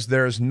because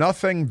there's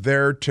nothing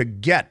there to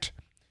get,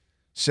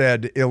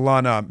 said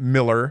Ilana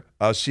Miller,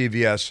 a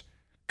CVS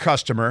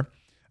customer.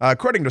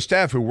 According to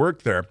staff who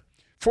work there,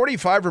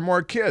 45 or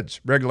more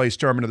kids regularly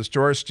storm into the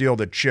store, steal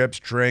the chips,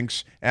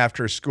 drinks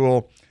after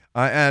school,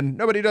 and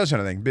nobody does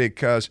anything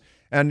because,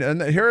 and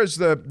here is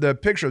the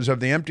pictures of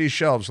the empty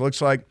shelves. Looks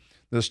like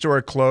the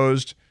store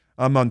closed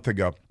a month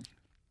ago.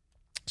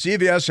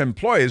 CVS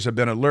employees have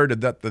been alerted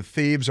that the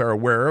thieves are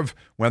aware of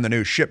when the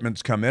new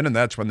shipments come in, and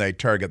that's when they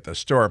target the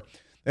store.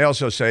 They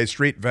also say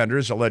street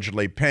vendors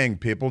allegedly paying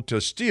people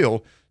to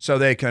steal so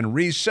they can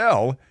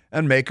resell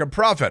and make a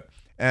profit.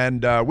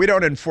 And we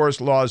don't enforce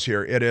laws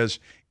here.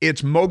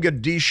 It's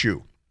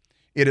Mogadishu.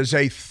 It is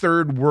a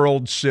third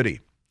world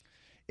city.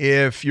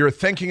 if you're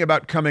thinking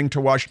about coming to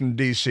Washington,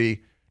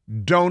 D.C.,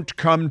 don't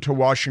come to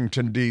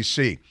Washington,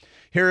 D.C.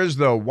 Here is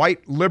the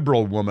white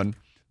liberal woman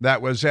that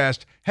was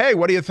asked, hey,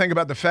 what do you think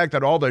about the fact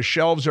that all the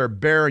shelves are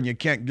bare and you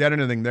can't get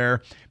anything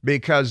there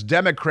because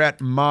Democrat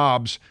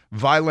mobs,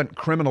 violent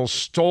criminals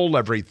stole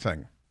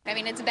everything? I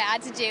mean, it's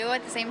bad to do.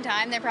 At the same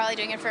time, they're probably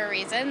doing it for a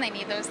reason. They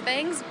need those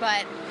things,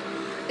 but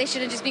they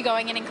shouldn't just be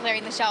going in and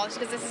clearing the shelves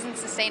because this isn't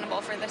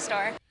sustainable for the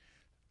store.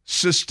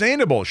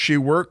 Sustainable. She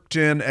worked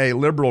in a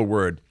liberal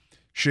word.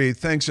 She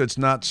thinks it's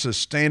not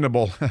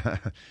sustainable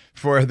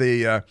for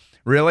the,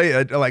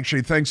 like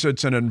she thinks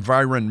it's an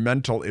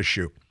environmental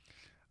issue.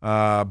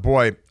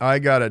 Boy, I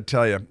got to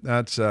tell you,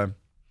 that's,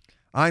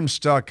 I'm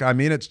stuck. I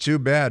mean, it's too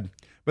bad,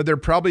 but they're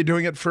probably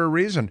doing it for a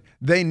reason.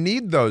 They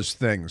need those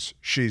things,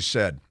 she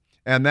said.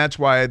 And that's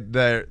why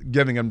they're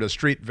giving them to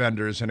street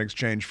vendors in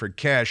exchange for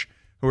cash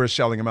who are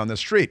selling them on the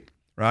street,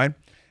 right?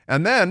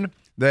 And then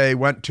they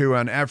went to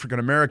an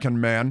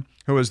African-American man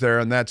who was there,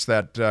 and that's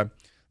that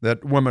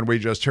woman we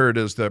just heard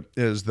is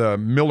the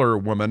Miller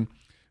woman,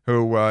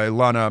 who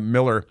Ilana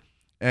Miller,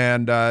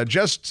 and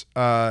just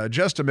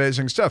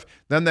amazing stuff.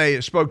 Then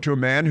they spoke to a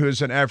man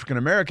who's an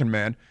African-American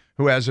man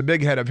who has a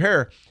big head of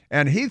hair,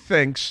 and he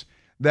thinks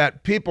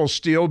that people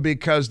steal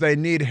because they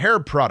need hair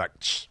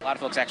products. A lot of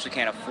folks actually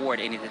can't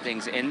afford any of the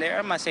things in there.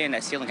 I'm not saying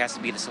that stealing has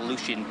to be the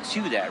solution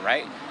to that,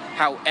 right?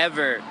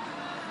 However,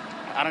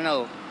 I don't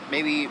know,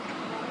 maybe if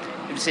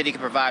the city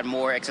could provide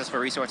more accessible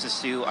resources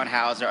to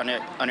unhoused or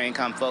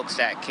under-income folks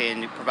that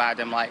can provide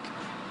them like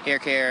hair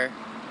care,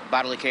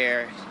 bodily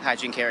care,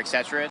 hygiene care,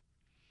 etc.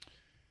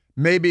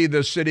 Maybe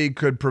the city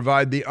could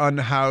provide the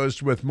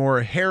unhoused with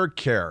more hair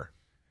care.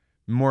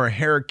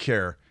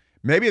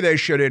 Maybe they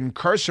should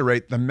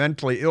incarcerate the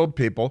mentally ill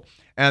people,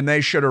 and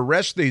they should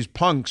arrest these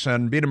punks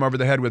and beat them over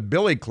the head with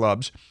billy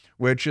clubs,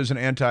 which is an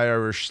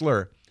anti-Irish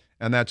slur,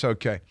 and that's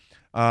okay.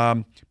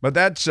 But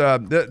that's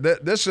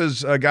this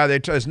is a guy,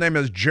 his name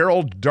is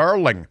Gerald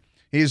Darling.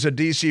 He's a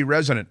D.C.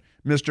 resident,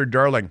 Mr.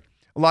 Darling.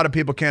 A lot of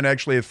people can't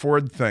actually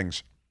afford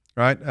things,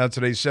 right? That's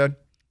what he said.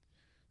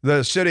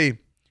 The city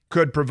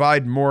could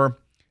provide more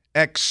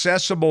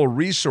accessible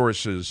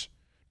resources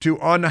to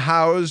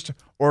unhoused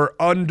or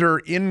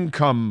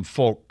under-income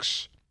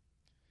folks.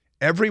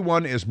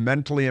 Everyone is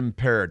mentally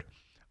impaired.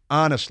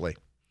 Honestly,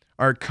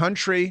 our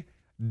country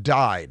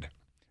died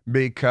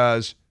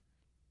because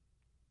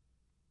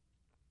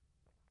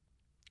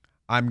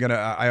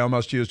I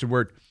almost used a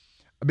word,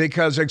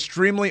 because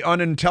extremely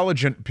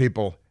unintelligent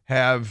people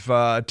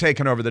have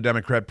taken over the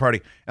Democrat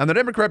Party. And the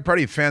Democrat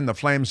Party fanned the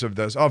flames of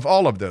this, of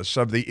all of this,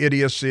 of the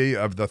idiocy,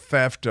 of the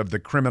theft, of the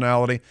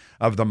criminality,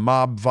 of the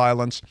mob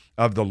violence,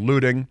 of the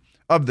looting,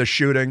 of the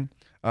shooting.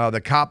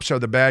 The cops are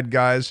the bad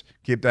guys.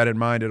 Keep that in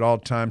mind at all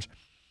times.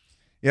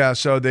 Yeah,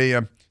 so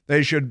they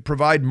should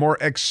provide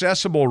more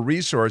accessible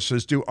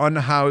resources to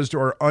unhoused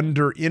or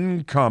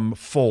under-income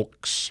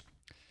folks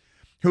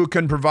who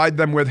can provide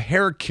them with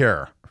hair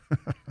care,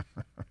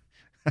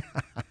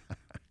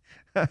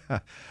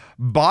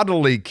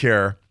 bodily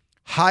care,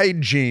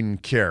 hygiene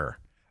care.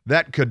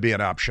 That could be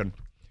an option.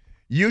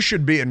 You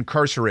should be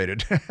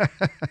incarcerated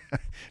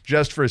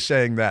just for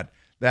saying that.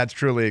 That's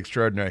truly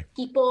extraordinary.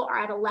 People are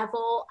at a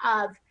level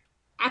of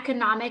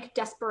economic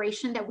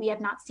desperation that we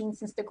have not seen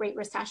since the Great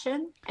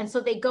Recession. And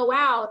so they go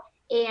out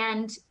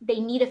and they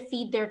need to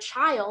feed their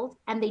child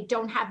and they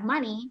don't have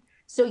money.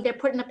 So they're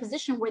put in a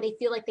position where they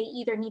feel like they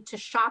either need to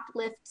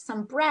shoplift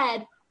some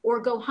bread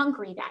or go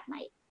hungry that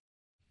night.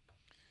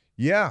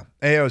 Yeah,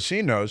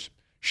 AOC knows.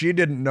 She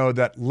didn't know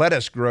that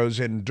lettuce grows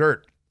in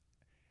dirt,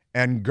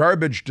 and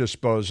garbage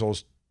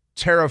disposals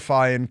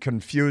terrify and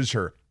confuse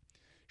her.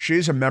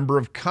 She's a member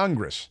of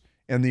Congress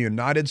in the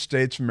United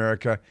States of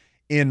America,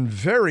 in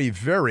very,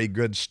 very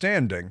good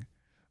standing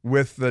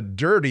with the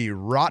dirty,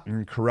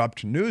 rotten,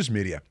 corrupt news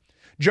media.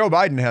 Joe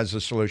Biden has a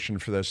solution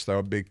for this,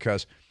 though,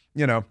 because,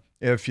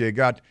 if you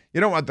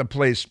don't want the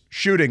police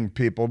shooting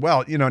people,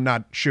 well,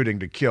 not shooting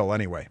to kill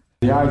anyway.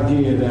 The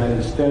idea that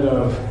instead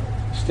of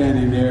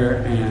standing there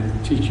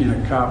and teaching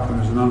a cop when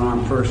there's an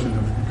unarmed person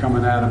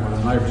coming at him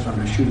with a knife or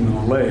something, shoot him in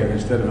the leg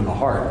instead of in the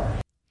heart.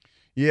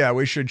 Yeah,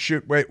 we should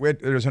shoot. Wait,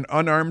 there's an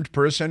unarmed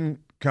person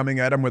coming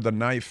at him with a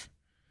knife,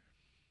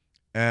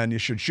 and you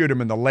should shoot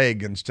him in the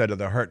leg instead of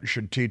the heart. You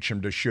should teach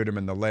him to shoot him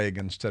in the leg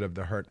instead of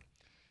the heart,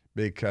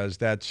 because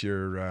that's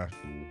your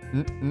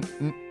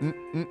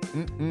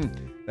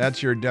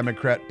that's your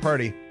Democrat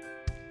Party.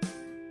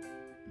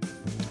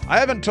 I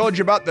haven't told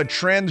you about the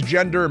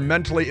transgender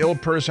mentally ill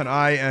person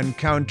I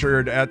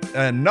encountered at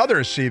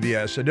another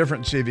CVS, a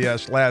different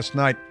CVS last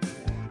night.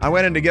 I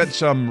went in to get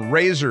some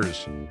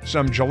razors,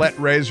 some Gillette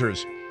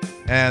razors,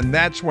 and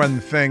that's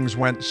when things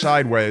went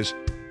sideways.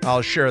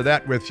 I'll share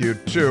that with you,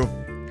 too.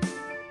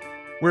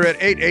 We're at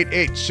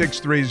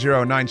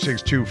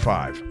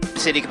 888-630-9625. The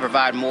city can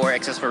provide more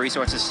accessible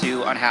resources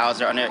to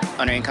unhoused or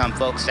under-income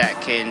folks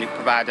that can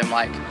provide them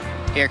like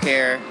hair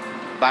care,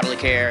 bodily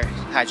care,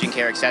 hygiene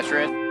care,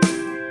 etc.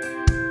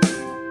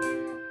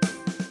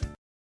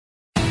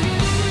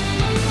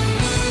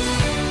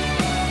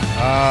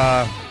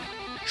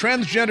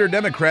 Transgender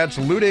Democrats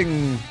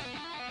looting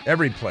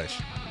Every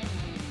place.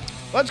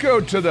 Let's go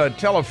to the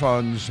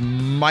telephones,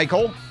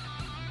 Michael.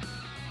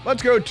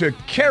 Let's go to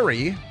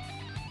Kerry,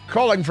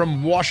 calling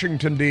from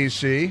Washington,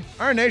 D.C.,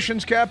 our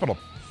nation's capital,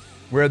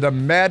 where the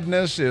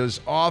madness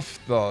is off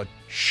the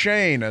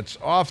chain. It's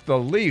off the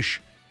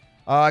leash.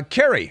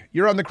 Kerry,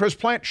 you're on the Chris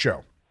Plante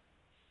Show.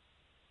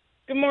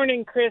 Good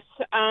morning, Chris.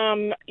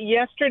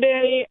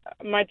 Yesterday,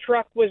 my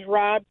truck was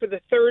robbed for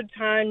the third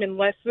time in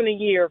less than a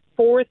year,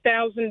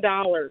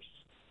 $4,000.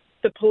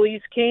 The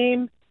police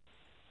came.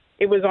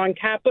 It was on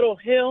Capitol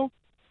Hill.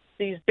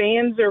 These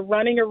bands are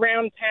running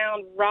around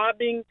town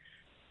robbing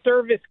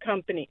service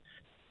companies.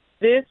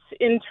 This,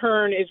 in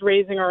turn, is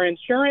raising our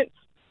insurance.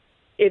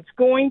 It's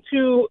going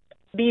to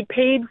be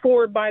paid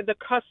for by the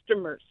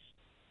customers.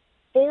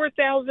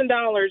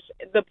 $4,000.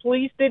 The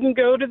police didn't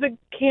go to the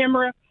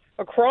camera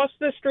across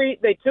the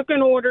street. They took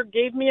an order,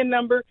 gave me a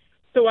number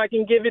so I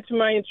can give it to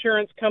my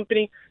insurance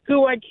company,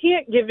 who I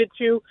can't give it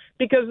to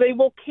because they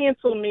will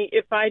cancel me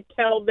if I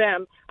tell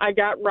them I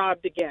got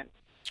robbed again.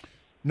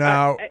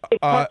 Now,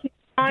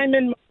 time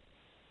and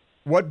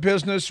what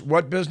business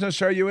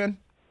are you in?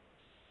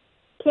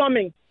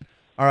 Plumbing.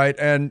 All right,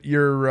 and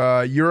you're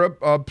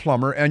a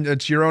plumber, and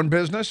it's your own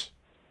business?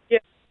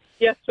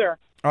 Yes, sir.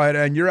 All right,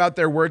 and you're out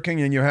there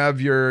working, and you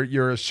have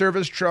your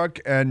service truck,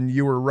 and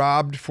you were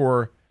robbed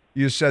for,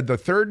 you said, the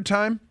third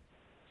time?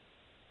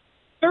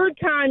 Third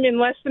time in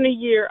less than a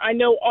year. I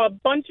know a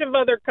bunch of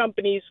other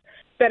companies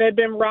that have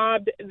been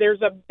robbed.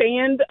 There's a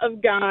band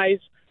of guys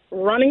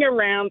running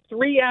around,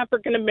 3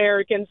 African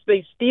Americans.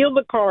 They steal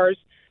the cars.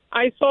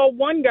 I saw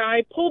one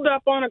guy pulled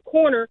up on a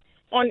corner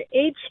on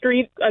 8th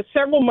Street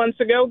several months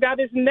ago, got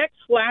his neck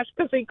slashed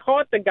because he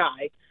caught the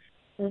guy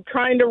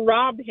trying to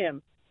rob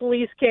him.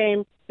 Police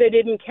came. They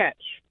didn't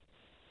catch.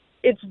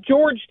 It's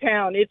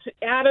Georgetown. It's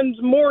Adams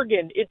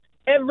Morgan. It's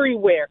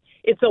everywhere.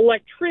 It's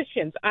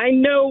electricians. I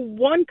know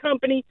one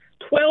company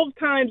 12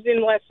 times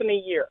in less than a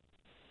year.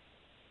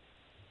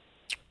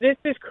 This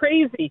is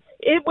crazy.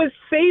 It was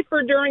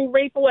safer during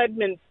Rachel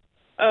Edmonds'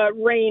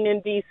 reign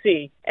in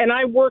D.C., and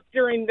I worked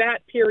during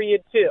that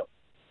period too.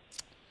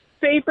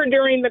 Safer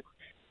during the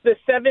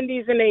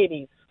 70s and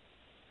 80s.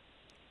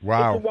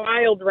 Wow. It's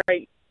wild,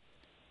 right?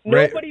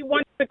 Nobody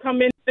wants to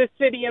come into the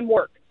city and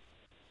work.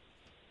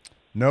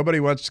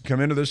 Nobody wants to come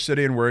into the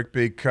city and work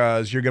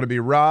because you're going to be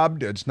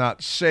robbed. It's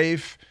not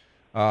safe.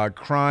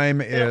 Crime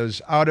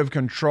is out of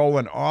control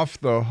and off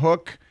the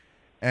hook.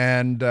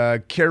 And,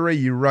 Kerry,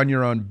 you run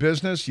your own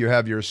business. You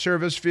have your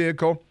service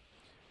vehicle.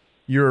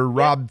 You're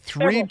robbed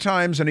 3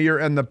 times in a year,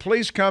 and the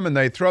police come and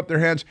they throw up their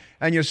hands,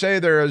 and you say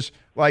there is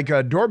like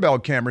a doorbell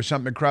cam or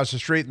something across the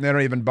street, and they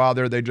don't even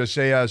bother. They just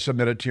say,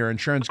 submit it to your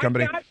insurance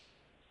company.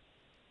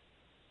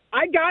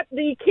 I got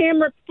the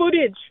camera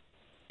footage,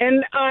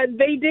 and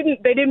they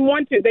didn't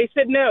want to. They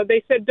said no.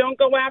 They said, don't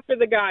go after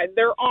the guy.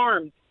 They're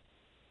armed.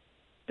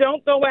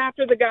 Don't go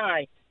after the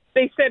guy.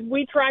 They said,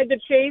 we tried to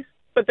chase,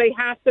 but they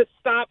have to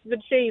stop the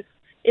chase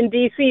in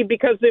D.C.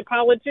 because the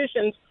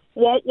politicians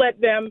won't let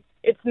them.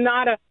 It's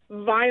not a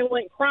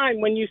violent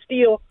crime when you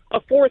steal a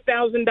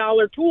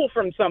 $4,000 tool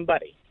from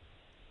somebody.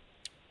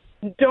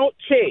 Don't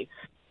chase.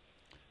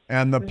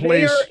 And the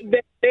police...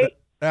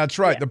 That's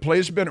right. The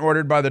police have been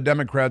ordered by the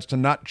Democrats to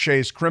not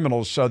chase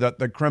criminals so that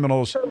the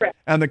criminals... Correct.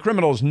 And the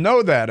criminals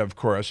know that, of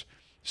course.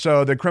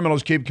 So the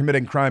criminals keep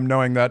committing crime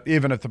knowing that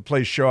even if the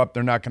police show up,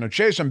 they're not going to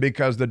chase them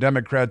because the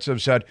Democrats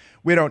have said,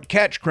 we don't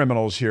catch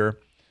criminals here.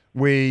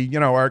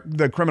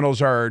 The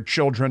criminals are our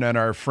children and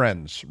our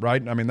friends,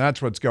 right? I mean,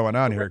 that's what's going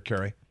on here,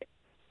 Kerry.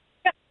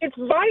 Yeah, it's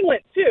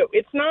violent, too.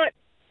 It's not...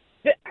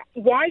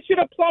 Why should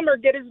a plumber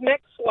get his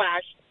neck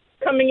slashed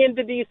coming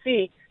into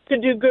D.C. to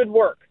do good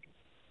work?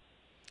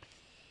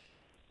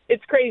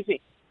 It's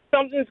crazy.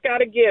 Something's got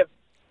to give.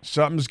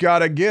 Something's got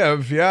to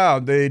give, yeah.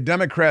 The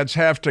Democrats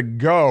have to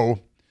go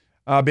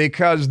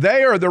because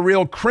they are the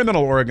real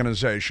criminal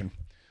organization.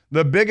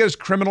 The biggest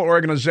criminal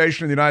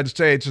organization in the United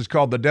States is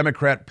called the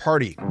Democrat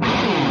Party.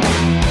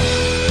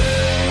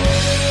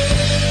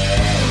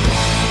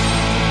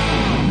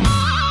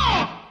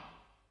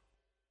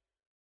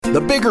 The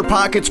Bigger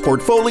Pockets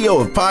portfolio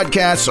of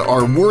podcasts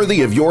are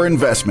worthy of your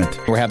investment.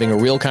 We're having a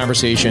real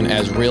conversation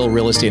as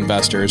real estate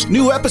investors.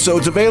 New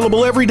episodes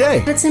available every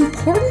day. It's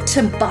important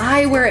to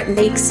buy where it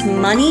makes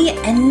money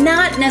and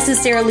not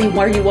necessarily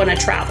where you want to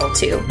travel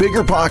to.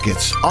 Bigger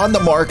Pockets, On the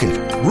Market,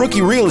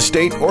 Rookie Real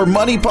Estate, or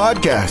Money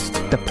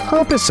Podcast. The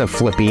purpose of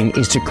flipping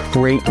is to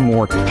create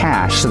more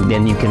cash so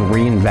then you can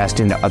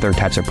reinvest into other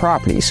types of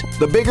properties.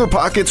 The Bigger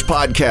Pockets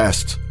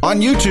Podcast on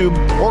YouTube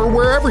or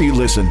wherever you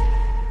listen.